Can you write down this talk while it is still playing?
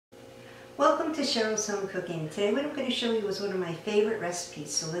Welcome to Cheryl's Home Cooking. Today what I'm going to show you is one of my favorite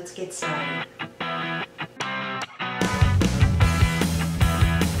recipes, so let's get started.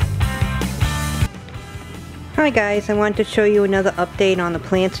 Hi guys, I wanted to show you another update on the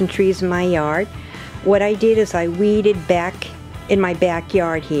plants and trees in my yard. What I did is I weeded back in my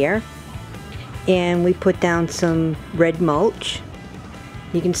backyard here, and we put down some red mulch.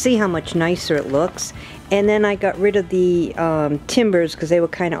 You can see how much nicer it looks. And then I got rid of the timbers because they were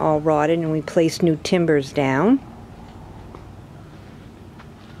kind of all rotted, and we placed new timbers down.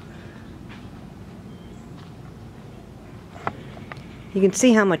 You can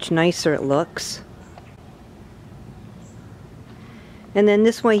see how much nicer it looks. And then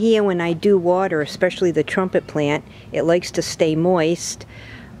this way here, when I do water, especially the trumpet plant, it likes to stay moist.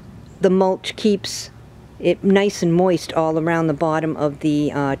 The mulch keeps it nice and moist all around the bottom of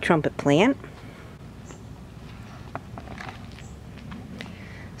the trumpet plant.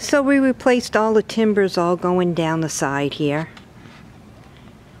 So we replaced all the timbers all going down the side here.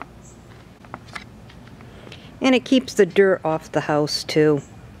 And it keeps the dirt off the house too.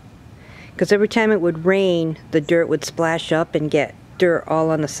 Because every time it would rain, the dirt would splash up and get dirt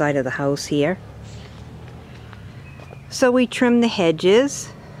all on the side of the house here. So we trimmed the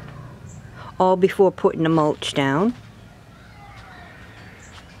hedges all before putting the mulch down.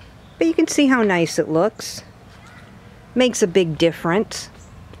 But you can see how nice it looks. Makes a big difference.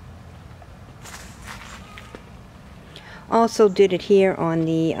 Also did it here on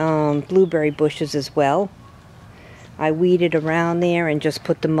the blueberry bushes as well. I weeded around there and just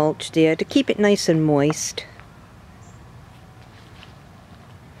put the mulch there to keep it nice and moist.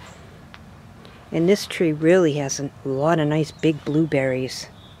 And this tree really has a lot of nice big blueberries.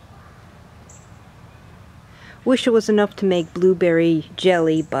 Wish it was enough to make blueberry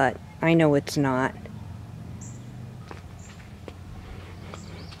jelly, but I know it's not.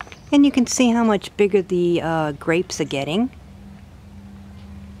 And you can see how much bigger the grapes are getting.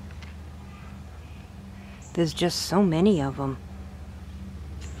 There's just so many of them.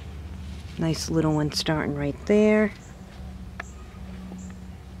 Nice little one starting right there.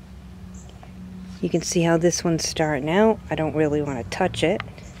 You can see how this one's starting out. I don't really want to touch it.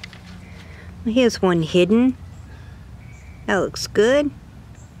 Here's one hidden. That looks good.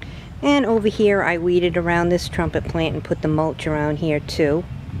 And over here I weeded around this trumpet plant and put the mulch around here too.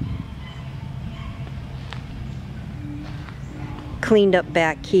 Cleaned up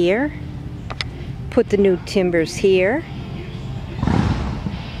back here. Put the new timbers here.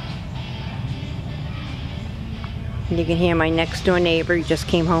 And you can hear my next door neighbor. He just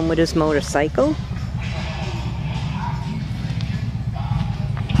came home with his motorcycle.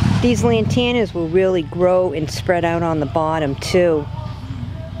 These lantanas will really grow and spread out on the bottom too.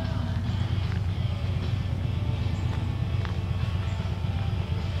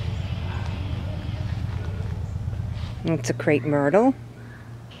 It's a crepe myrtle.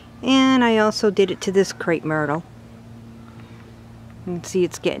 And I also did it to this crepe myrtle. You can see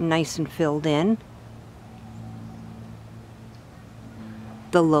it's getting nice and filled in.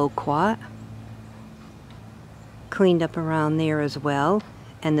 The loquat. Cleaned up around there as well.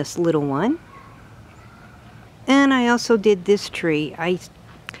 And this little one. And I also did this tree. I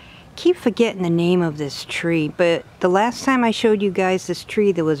keep forgetting the name of this tree, but the last time I showed you guys this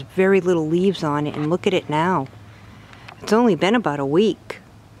tree, there was very little leaves on it, and look at it now. It's only been about a week.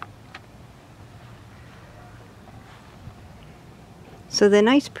 So they're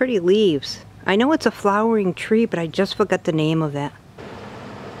nice pretty leaves. I know it's a flowering tree, but I just forgot the name of it.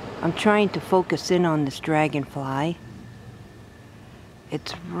 I'm trying to focus in on this dragonfly.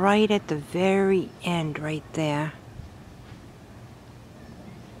 It's right at the very end right there.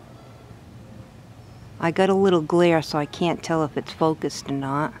 I got a little glare, so I can't tell if it's focused or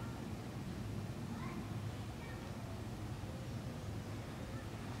not.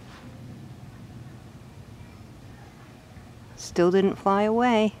 Still didn't fly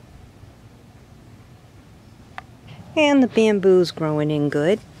away. And the bamboo's growing in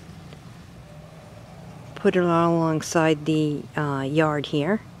good. Put it all alongside the yard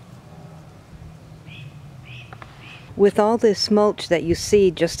here. With all this mulch that you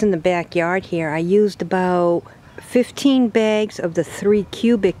see just in the backyard here, I used about 15 bags of the 3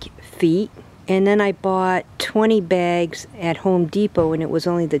 cubic feet, and then I bought 20 bags at Home Depot, and it was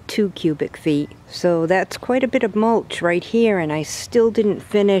only the 2 cubic feet. So that's quite a bit of mulch right here, and I still didn't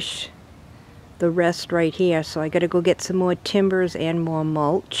finish the rest right here, so I gotta go get some more timbers and more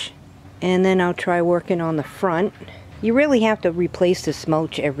mulch. And then I'll try working on the front. You really have to replace this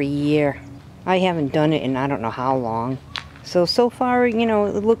mulch every year. I haven't done it in I don't know how long. So far, you know,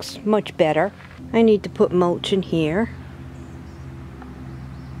 it looks much better. I need to put mulch in here.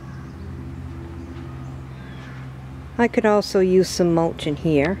 I could also use some mulch in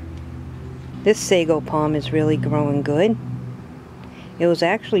here. This sago palm is really growing good. It was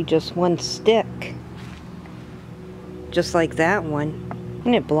actually just one stick, just like that one,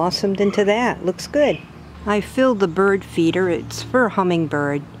 and it blossomed into that. Looks good. I filled the bird feeder. It's for a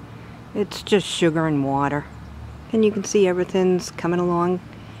hummingbird. It's just sugar and water. And you can see everything's coming along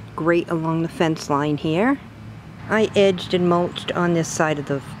great along the fence line here. I edged and mulched on this side of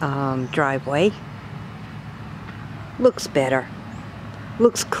the driveway. Looks better.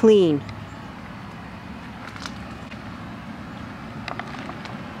 Looks clean.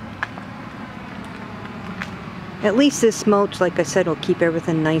 At least this mulch, like I said, will keep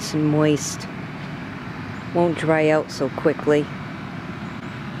everything nice and moist. Won't dry out so quickly.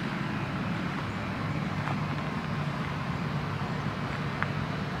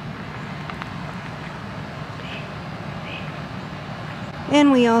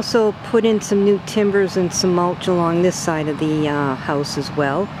 And we also put in some new timbers and some mulch along this side of the house as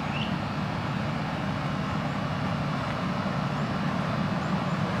well.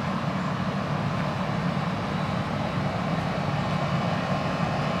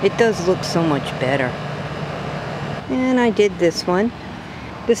 It does look so much better. And I did this one.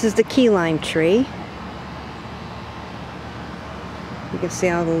 This is the key lime tree. You can see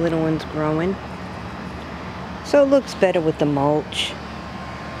all the little ones growing. So it looks better with the mulch.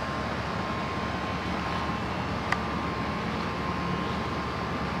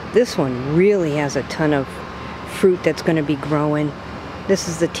 This one really has a ton of fruit that's going to be growing. This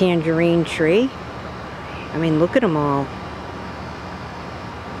is the tangerine tree. I mean, look at them all.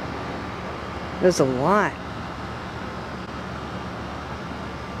 There's a lot.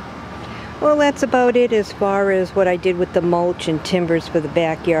 Well, that's about it as far as what I did with the mulch and timbers for the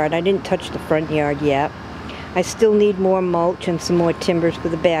backyard. I didn't touch the front yard yet. I still need more mulch and some more timbers for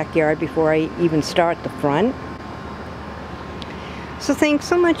the backyard before I even start the front. So thanks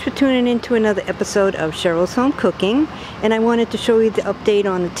so much for tuning in to another episode of Cheryl's Home Cooking, and I wanted to show you the update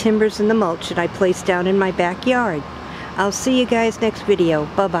on the timbers and the mulch that I placed down in my backyard. I'll see you guys next video.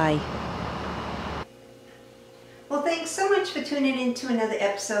 Bye-bye. Well, thanks so much for tuning in to another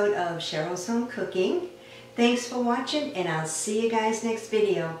episode of Cheryl's Home Cooking. Thanks for watching, and I'll see you guys next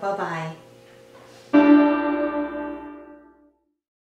video. Bye-bye.